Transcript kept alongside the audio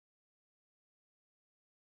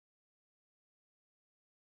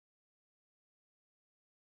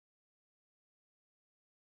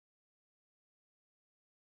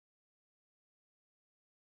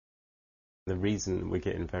the reason we're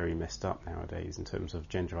getting very messed up nowadays in terms of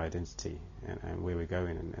gender identity and where we're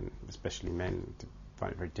going, and especially men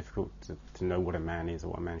find it very difficult to know what a man is or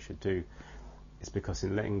what a man should do, is because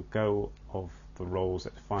in letting go of the roles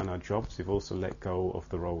that define our jobs, we've also let go of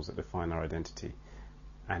the roles that define our identity.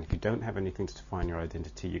 And if you don't have anything to define your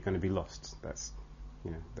identity, you're going to be lost. That's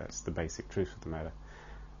the basic truth of the matter.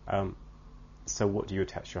 So what do you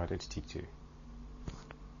attach your identity to?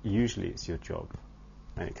 Usually it's your job,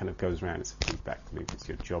 and it kind of goes around. It's a feedback loop. It's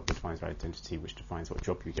your job that defines your identity, which defines what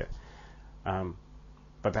job you get.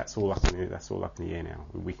 But that's all up in the air now.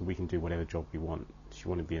 We can do whatever job we want. If you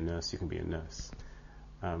want to be a nurse, you can be a nurse.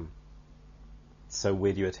 So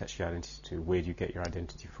where do you attach your identity to? Where do you get your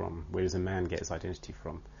identity from? Where does a man get his identity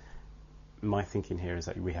from? My thinking here is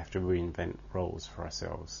that we have to reinvent roles for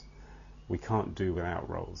ourselves. We can't do without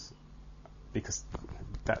roles, because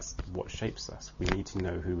that's what shapes us. We need to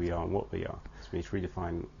know who we are and what we are. So we need to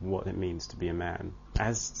redefine what it means to be a man,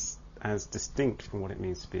 as distinct from what it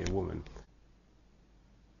means to be a woman.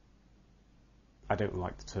 I don't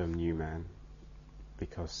like the term new man,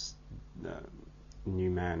 because new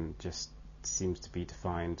man just seems to be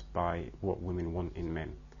defined by what women want in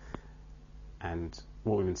men. And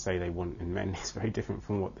what women say they want in men is very different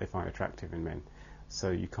from what they find attractive in men. So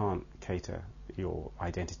you can't cater your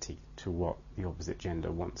identity to what the opposite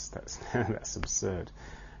gender wants. That's absurd.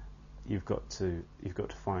 You've got to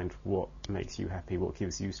find what makes you happy, what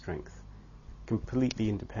gives you strength, completely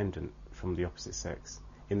independent from the opposite sex.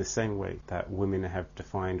 In the same way that women have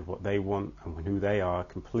defined what they want and who they are,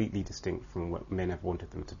 completely distinct from what men have wanted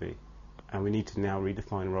them to be. And we need to now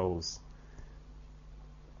redefine roles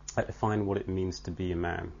that define what it means to be a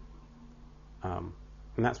man.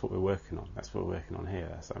 And that's what we're working on. That's what we're working on here.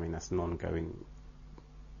 That's an ongoing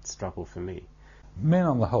struggle for me. Men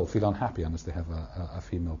on the whole feel unhappy unless they have a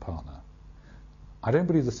female partner. I don't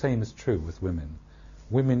believe the same is true with women.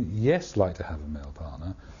 Women, yes, like to have a male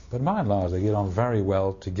partner, but by and large they get on very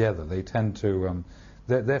well together. They tend to,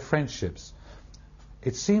 their friendships,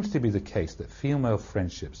 it seems to be the case that female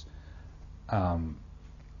friendships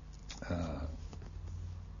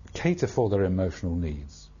cater for their emotional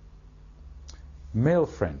needs. Male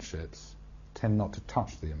friendships tend not to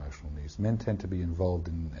touch the emotional needs. Men tend to be involved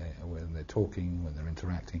in when they're talking, when they're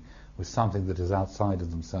interacting with something that is outside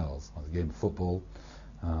of themselves, like a game of football,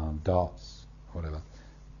 darts, whatever.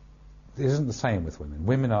 It isn't the same with women.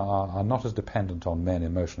 Women are not as dependent on men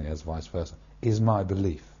emotionally as vice versa, is my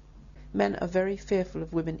belief. Men are very fearful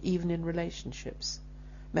of women, even in relationships.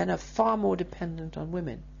 Men are far more dependent on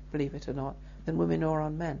women, believe it or not, than women are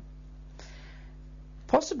on men.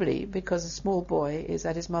 Possibly because a small boy is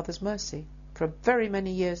at his mother's mercy for very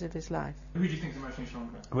many years of his life. Who do you think is emotionally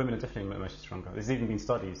stronger? Women are definitely emotionally stronger. There's even been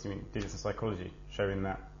studies, digital psychology, showing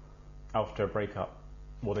that after a breakup,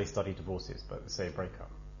 they study divorces, but say a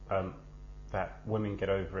breakup, that women get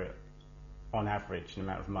over it on average in a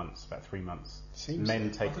matter of months, about 3 months.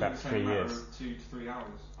 Men take about 3 years. 2 to 3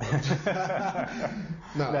 hours.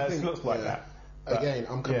 No, it looks like that. Again,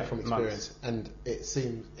 I'm coming from months. experience, and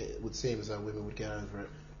it would seem as though women would get over it.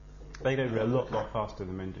 They get over it a lot faster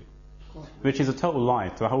than men do, which is a total lie.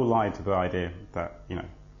 The whole lie to the idea that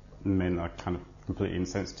men are kind of completely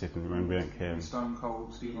insensitive and we don't care. Stone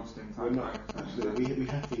Cold, Steve Austin type. We're not, absolutely. We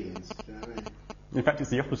have feelings. Do you know what I mean? In fact, it's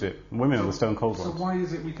the opposite. Women are the stone cold ones. So why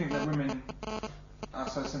is it we think that women are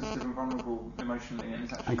so sensitive and vulnerable emotionally, and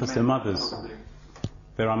it's actually because men they're mothers. Probably.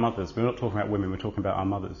 They're our mothers. We're not talking about women. We're talking about our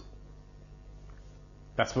mothers.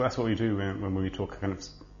 That's what we do when we talk kind of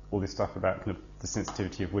all this stuff about kind of the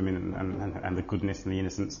sensitivity of women and the goodness and the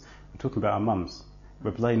innocence. We're talking about our mums.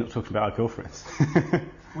 We're plainly not talking about our girlfriends.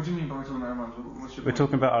 What do you mean by we're talking about our mums? We're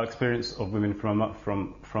talking about our experience of women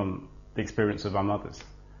from the experience of our mothers.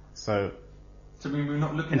 So we're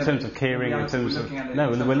not looking in at terms it, of caring, in terms of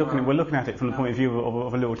we're looking at it from the point of view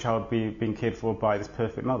of a little child being cared for by this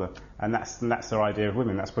perfect mother, and that's our idea of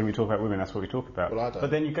women. That's when we talk about women. That's what we talk about. Well, I don't. But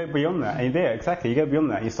then you go beyond that, and exactly. You go beyond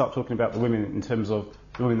that, and you start talking about the women in terms of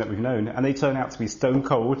the women that we've known, and they turn out to be stone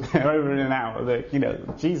cold. They're over in and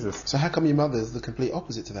out. Jesus. So how come your mother's the complete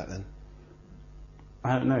opposite to that then?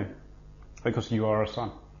 I don't know, because you are a son.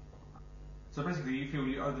 So basically, you feel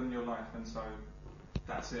you owe them your life, and so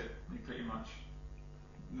that's it. You pretty much.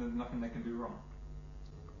 There's nothing they can do wrong.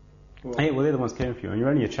 Well, they're the ones caring for you, and you're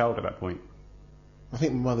only a child at that point. I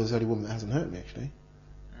think my mother's the only woman that hasn't hurt me, actually.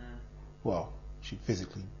 Well, she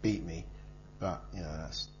physically beat me, but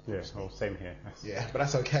that's... Yeah, well, same here. But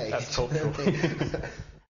that's okay. That's cultural.